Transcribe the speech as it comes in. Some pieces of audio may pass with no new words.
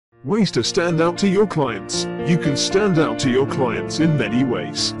Ways to stand out to your clients. You can stand out to your clients in many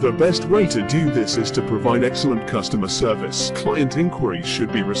ways. The best way to do this is to provide excellent customer service. Client inquiries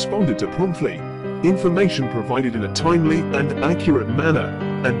should be responded to promptly, information provided in a timely and accurate manner,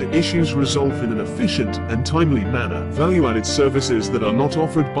 and issues resolved in an efficient and timely manner. Value-added services that are not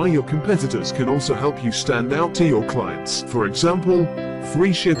offered by your competitors can also help you stand out to your clients. For example,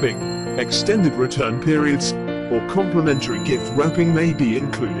 free shipping, extended return periods, or complimentary gift wrapping may be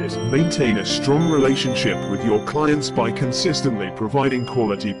included. Maintain a strong relationship with your clients by consistently providing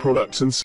quality products and